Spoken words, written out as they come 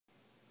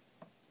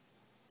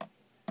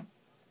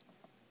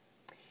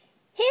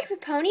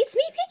Pony, it's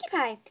me, Pinkie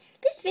Pie.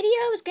 This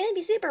video is going to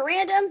be super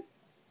random.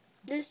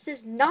 This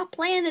is not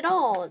planned at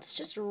all. It's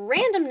just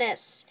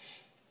randomness.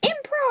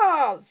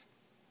 Improv!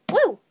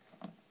 Woo!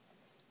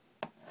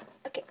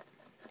 Okay.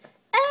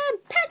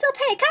 Pencil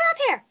Pay, come up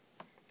here!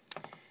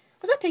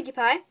 What's up, Pinkie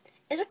Pie?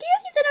 Is it okay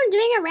that I'm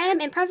doing a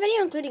random improv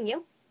video including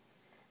you?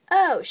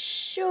 Oh,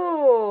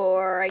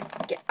 sure.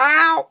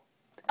 Ow!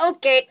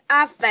 Okay,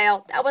 I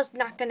failed. That was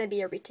not going to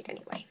be a retake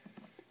anyway.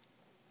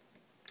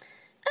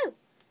 Oh.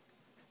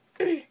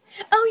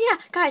 Oh yeah,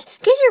 guys, in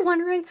case you're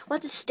wondering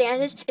what this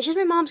stand is, it's just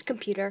my mom's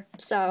computer.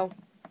 So,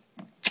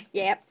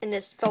 yeah, and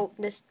this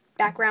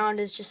background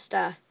is just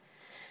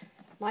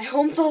my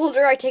home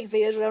folder. I take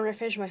videos whenever I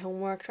finish my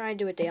homework. Try and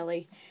do it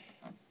daily.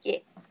 Yeah.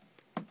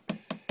 Oh,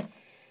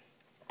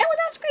 well,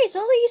 that's great. It's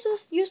only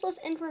useless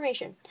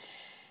information.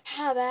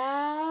 How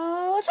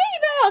about Tiny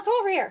Bell? Come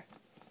over here.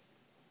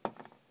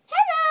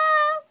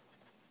 Hello.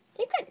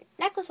 Take that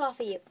necklace off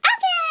of you. Okay.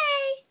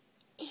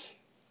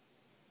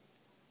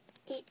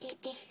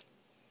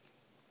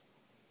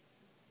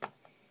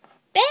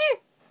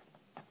 Better.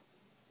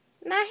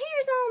 My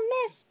hair's all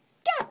messed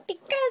up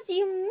because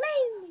you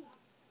made me.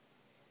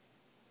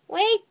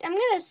 Wait, I'm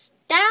gonna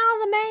style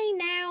the mane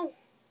now.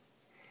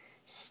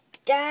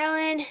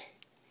 Styling.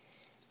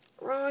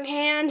 Wrong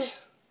hand.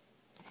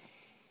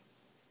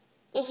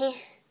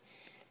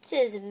 This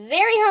is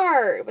very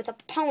hard with a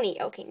pony.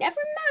 Okay, never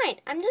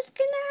mind. I'm just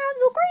gonna have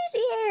the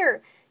crazy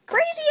hair.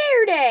 Crazy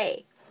hair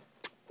day.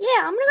 Yeah,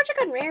 I'm gonna go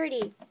check on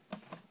Rarity.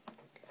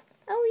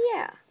 Oh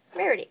yeah,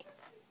 Rarity.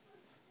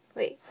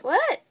 Wait,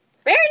 what?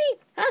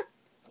 Rarity? Huh?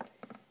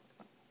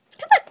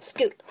 How about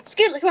Scoot?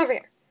 Scoot, come over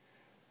here.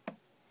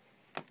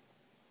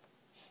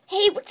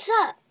 Hey, what's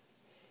up?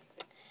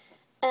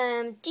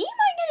 Do you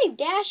mind getting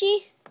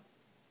Dashy?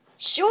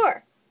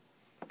 Sure.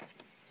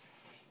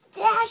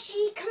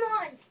 Dashy, come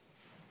on.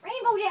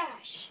 Rainbow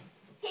Dash.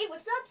 Hey,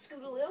 what's up,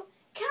 Scootaloo?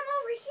 Come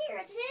over here.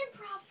 It's an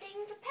improv thing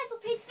with the Pencil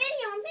Pates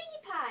video and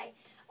Pinkie Pie.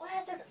 Oh,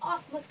 that sounds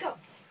awesome. Let's go.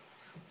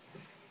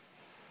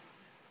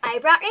 I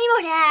brought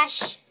Rainbow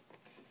Dash.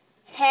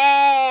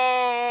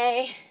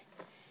 Hey.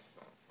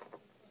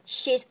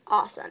 She's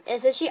awesome.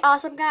 Isn't she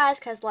awesome, guys?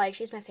 Because, like,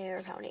 she's my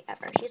favorite pony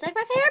ever. She's, like,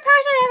 my favorite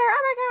person ever.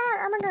 Oh, my God.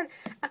 Oh, my God.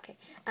 Okay.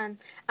 I'm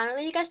going to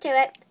leave you guys to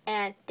it.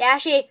 And,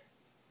 Dashy,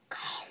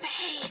 call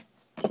me.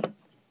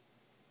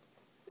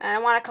 I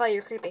don't want to call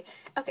you creepy.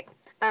 Okay.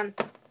 Oh.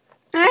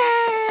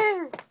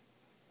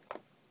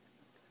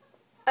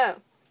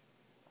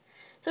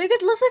 So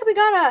it looks like we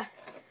got a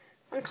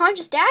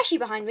unconscious Dashy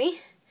behind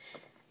me.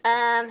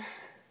 This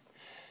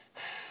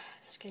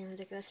is getting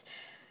ridiculous.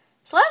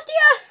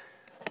 Celestia!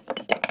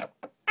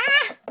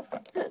 Ah!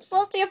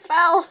 Celestia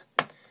fell.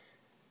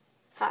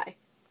 Hi.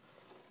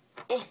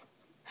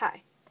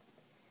 Hi.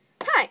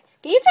 Hi.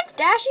 Can you fix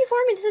Dashy for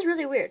me? This is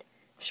really weird.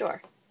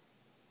 Sure.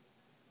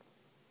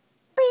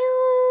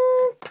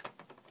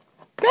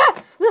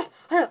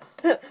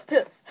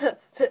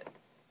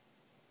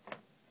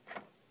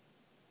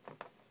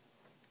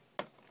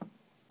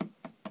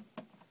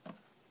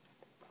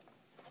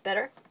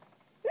 Better?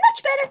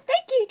 Much better.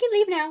 Thank you. You can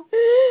leave now.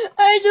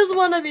 I just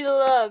want to be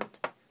loved.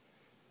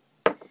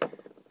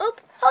 Oh,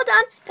 hold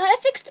on. Gotta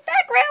fix the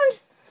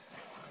background.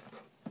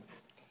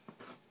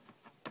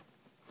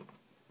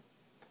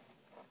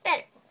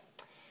 Better.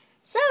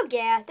 So,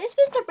 yeah, this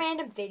was the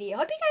random video.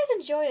 Hope you guys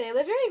enjoyed it. It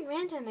was very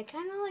random. It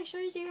kind of like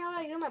shows you how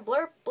I do my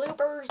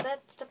bloopers,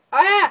 that stuff.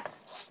 Ah!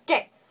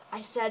 Stay.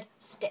 I said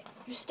stay.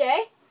 You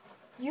stay?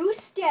 You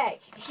stay.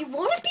 If you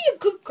want to be a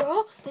good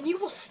girl, then you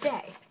will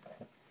stay.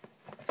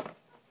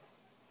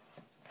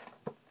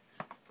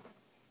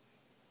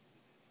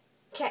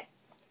 Okay.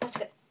 That's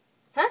good.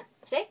 Huh?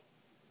 Stay?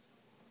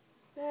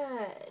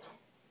 Good.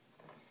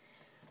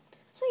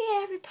 So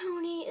yeah, every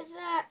pony,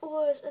 that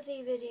was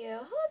the video.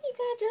 Hope you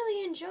guys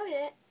really enjoyed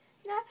it.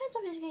 Now,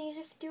 Pencil is going to use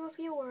it to do a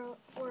few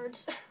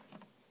words.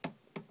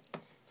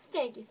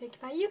 Thank you, Pinkie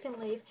Pie. You can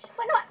leave.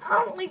 Why not?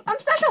 I don't leave. I'm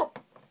special.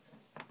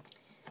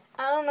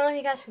 I don't know if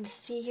you guys can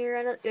see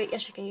here. Wait,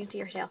 yes, you can. You can see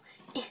your tail.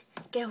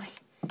 Get away.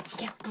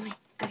 Get away.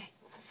 Okay.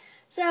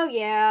 So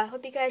yeah,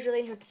 hope you guys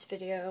really enjoyed this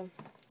video.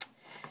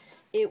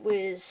 It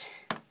was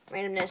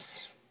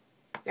randomness.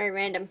 Very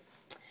random.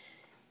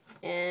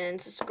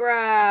 And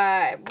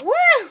subscribe.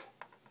 Woo!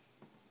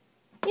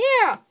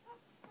 Yeah!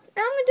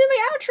 Now I'm gonna do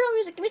my outro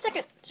music. Give me a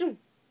second. Zoom.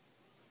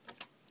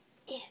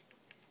 Yeah.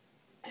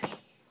 Okay.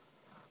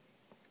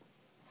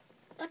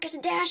 Look, it's a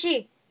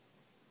Dashy.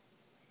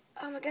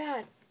 Oh my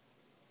God.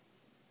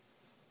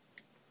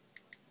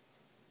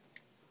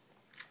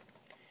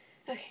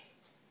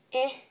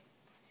 Okay.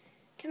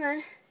 Come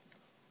on.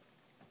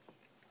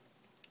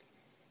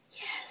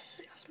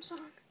 Yes, awesome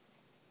song.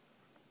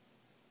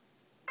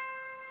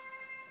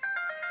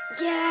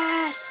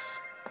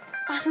 Yes!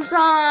 Awesome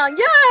song!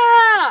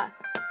 Yeah!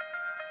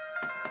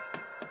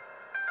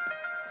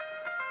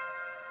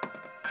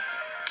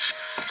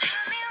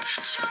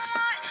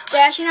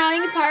 Dashing out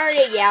in the party.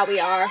 Yeah, we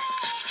are.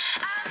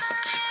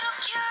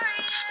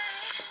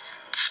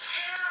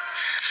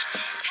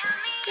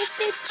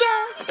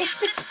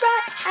 If it's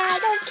right, I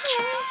don't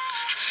care.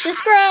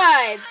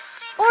 subscribe,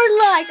 or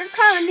like, or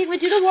comment. We would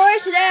do the war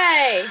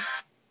today.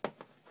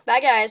 Bye,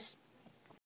 guys.